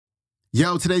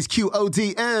Yo, today's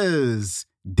QOD is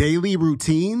Daily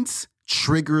Routines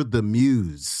Trigger the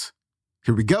Muse.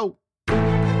 Here we go.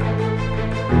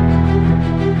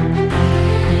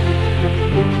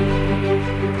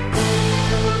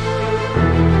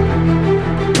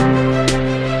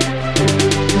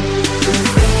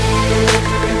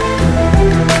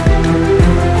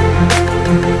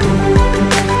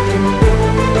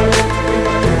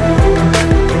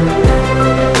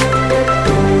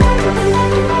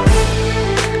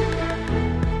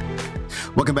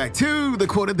 Welcome back to the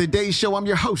Quote of the Day Show. I'm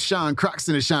your host, Sean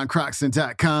Croxton of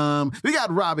SeanCroxton.com. We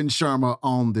got Robin Sharma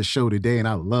on the show today, and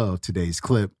I love today's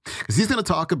clip because he's going to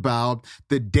talk about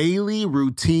the daily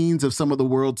routines of some of the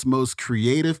world's most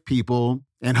creative people,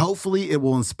 and hopefully it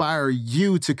will inspire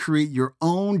you to create your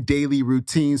own daily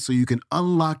routine so you can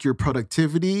unlock your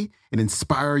productivity and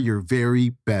inspire your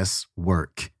very best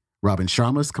work. Robin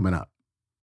Sharma's coming up.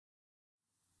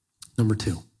 Number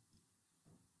 2.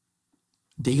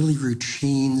 Daily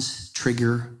routines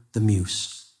trigger the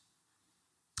muse.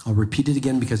 I'll repeat it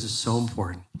again because it's so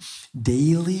important.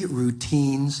 Daily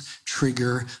routines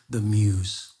trigger the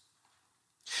muse.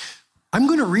 I'm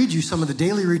going to read you some of the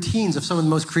daily routines of some of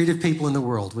the most creative people in the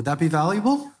world. Would that be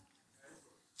valuable?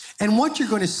 And what you're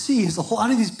going to see is a lot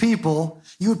of these people,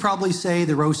 you would probably say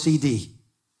they're OCD.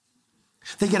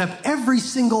 They get up every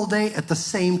single day at the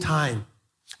same time.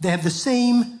 They have the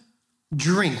same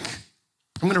drink.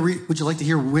 I'm going to read, would you like to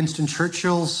hear Winston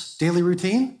Churchill's daily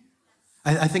routine?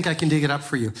 I think I can dig it up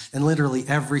for you. And literally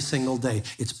every single day,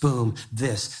 it's boom,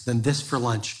 this, then this for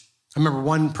lunch. I remember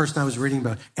one person I was reading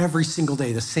about, every single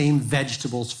day, the same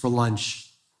vegetables for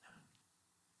lunch.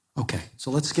 Okay,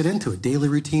 so let's get into it. Daily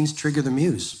routines trigger the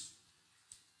muse.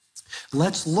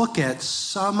 Let's look at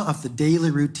some of the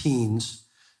daily routines,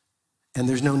 and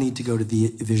there's no need to go to the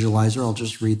visualizer. I'll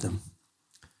just read them.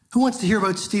 Who wants to hear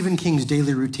about Stephen King's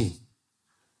daily routine?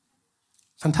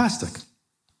 Fantastic.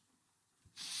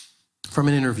 From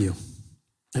an interview.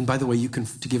 And by the way,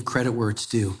 to give credit where it's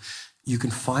due, you can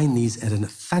find these at a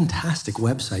fantastic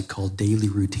website called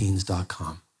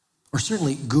dailyroutines.com, or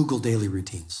certainly Google daily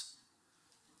routines.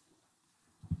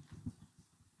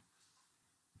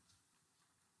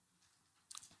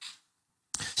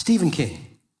 Stephen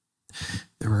King.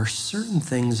 There are certain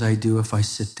things I do if I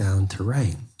sit down to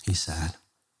write, he said.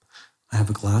 I have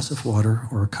a glass of water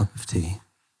or a cup of tea.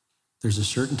 There's a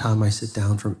certain time I sit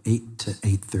down from 8 to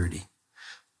 8:30.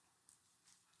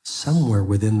 Somewhere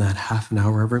within that half an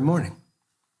hour every morning.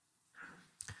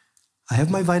 I have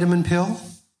my vitamin pill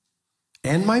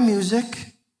and my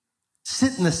music,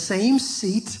 sit in the same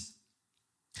seat,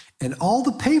 and all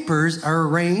the papers are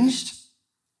arranged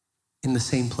in the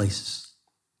same places.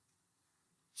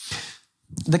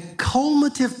 The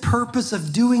cumulative purpose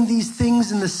of doing these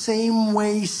things in the same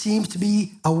way seems to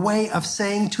be a way of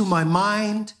saying to my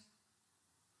mind,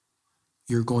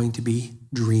 you're going to be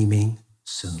dreaming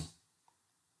soon.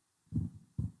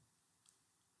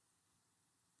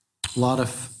 A lot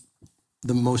of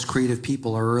the most creative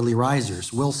people are early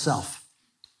risers. Will Self.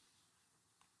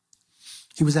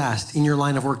 He was asked, in your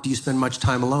line of work, do you spend much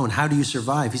time alone? How do you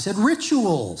survive? He said,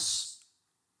 rituals.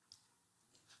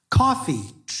 Coffee,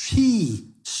 tea,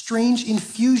 strange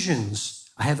infusions.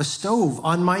 I have a stove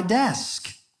on my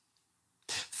desk.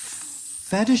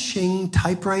 Fetishing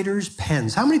typewriters,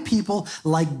 pens. How many people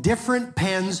like different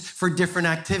pens for different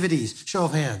activities? Show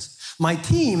of hands. My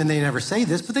team, and they never say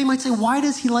this, but they might say, why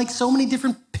does he like so many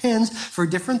different pens for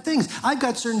different things? I've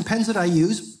got certain pens that I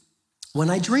use when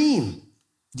I dream.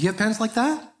 Do you have pens like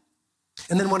that?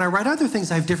 And then when I write other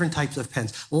things, I have different types of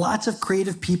pens. Lots of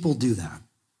creative people do that.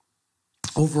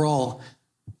 Overall,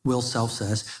 Will Self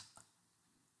says,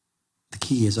 the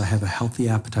key is I have a healthy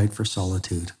appetite for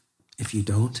solitude. If you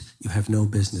don't, you have no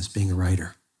business being a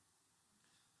writer.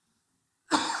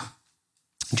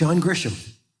 John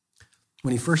Grisham.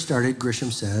 When he first started,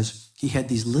 Grisham says he had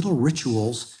these little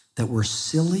rituals that were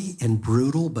silly and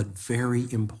brutal, but very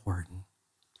important.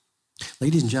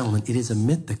 Ladies and gentlemen, it is a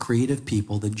myth that creative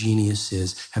people, that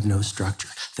geniuses, have no structure.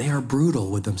 They are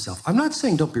brutal with themselves. I'm not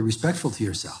saying don't be respectful to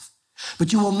yourself,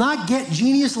 but you will not get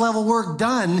genius level work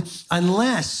done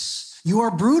unless you are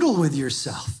brutal with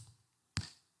yourself.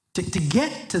 To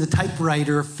get to the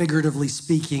typewriter, figuratively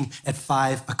speaking, at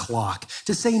 5 o'clock.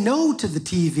 To say no to the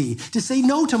TV. To say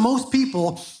no to most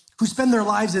people who spend their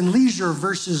lives in leisure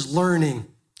versus learning.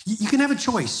 You can have a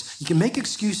choice. You can make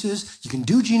excuses. You can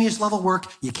do genius level work.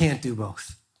 You can't do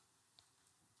both.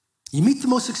 You meet the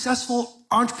most successful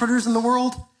entrepreneurs in the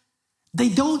world. They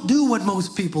don't do what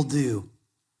most people do.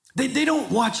 They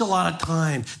don't watch a lot of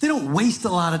time. They don't waste a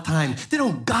lot of time. They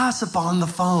don't gossip on the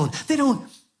phone. They don't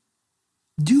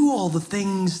do all the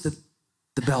things that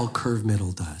The bell curve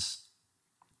middle does.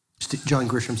 John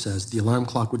Grisham says, the alarm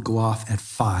clock would go off at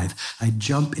 5. I'd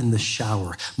jump in the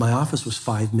shower. My office was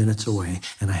 5 minutes away,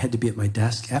 and I had to be at my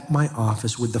desk at my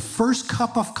office with the first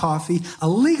cup of coffee, a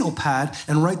legal pad,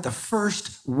 and write the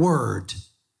first word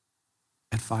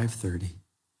at 5:30,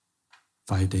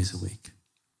 5 days a week.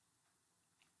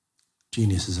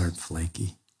 Geniuses aren't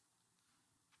flaky.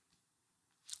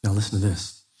 Now listen to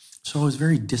this. So I was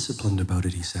very disciplined about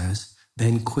it, he says,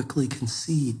 then quickly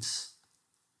concedes.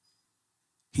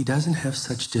 He doesn't have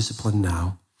such discipline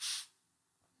now.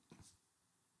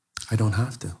 I don't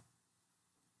have to.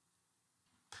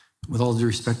 With all due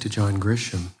respect to John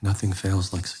Grisham, nothing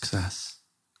fails like success.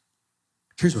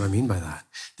 Here's what I mean by that.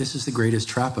 This is the greatest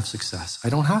trap of success. I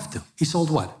don't have to. He sold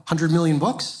what? 100 million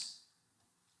books?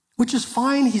 Which is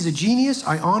fine. He's a genius.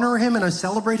 I honor him and I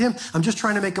celebrate him. I'm just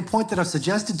trying to make a point that I've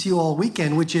suggested to you all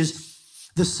weekend, which is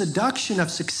the seduction of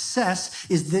success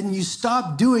is then you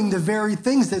stop doing the very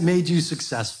things that made you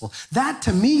successful. That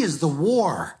to me is the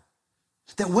war.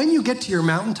 That when you get to your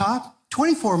mountaintop,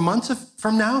 24 months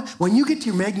from now, when you get to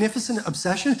your magnificent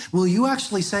obsession, will you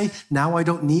actually say, now I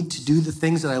don't need to do the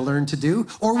things that I learned to do?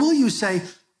 Or will you say,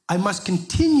 I must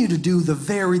continue to do the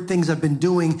very things I've been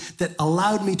doing that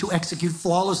allowed me to execute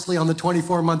flawlessly on the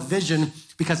 24-month vision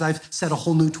because I've set a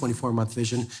whole new 24-month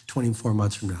vision 24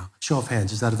 months from now. Show of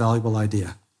hands, is that a valuable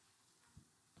idea?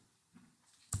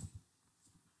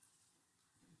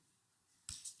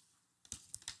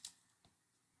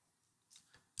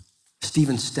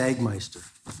 Steven Sagmeister.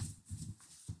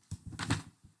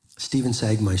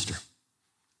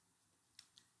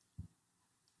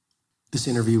 This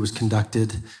interview was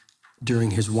conducted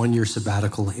during his one-year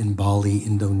sabbatical in Bali,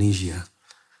 Indonesia.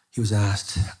 He was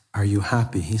asked, are you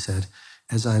happy? He said,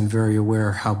 as I'm very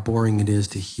aware how boring it is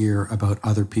to hear about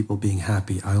other people being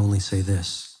happy, I only say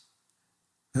this.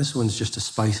 This one's just to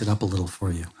spice it up a little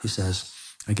for you. He says,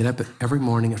 I get up every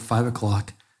morning at 5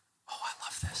 o'clock. Oh, I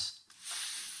love this.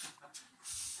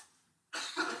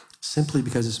 Simply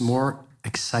because it's more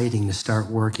exciting to start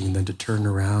working than to turn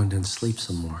around and sleep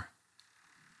some more.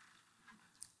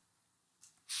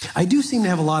 I do seem to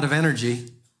have a lot of energy.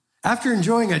 After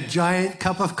enjoying a giant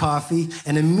cup of coffee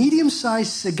and a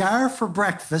medium-sized cigar for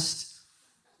breakfast,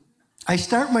 I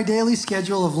start my daily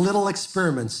schedule of little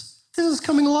experiments. This is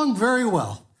coming along very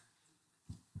well.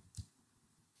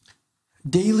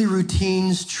 Daily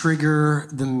routines trigger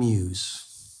the muse.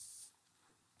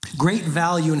 Great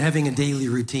value in having a daily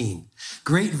routine.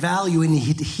 Great value in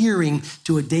adhering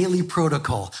to a daily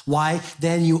protocol. Why?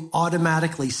 Then you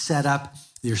automatically set up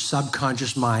your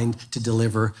subconscious mind to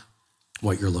deliver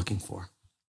what you're looking for.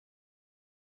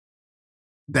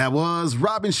 That was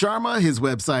Robin Sharma. His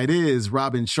website is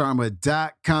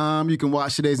robinsharma.com. You can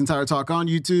watch today's entire talk on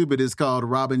YouTube. It is called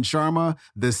Robin Sharma,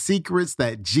 The Secrets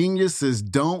That Geniuses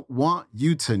Don't Want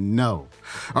You to Know.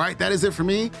 All right, that is it for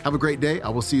me. Have a great day. I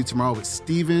will see you tomorrow with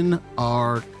Stephen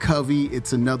R. Covey.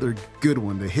 It's another good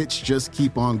one. The hits just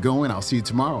keep on going. I'll see you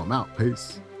tomorrow. I'm out.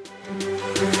 Peace.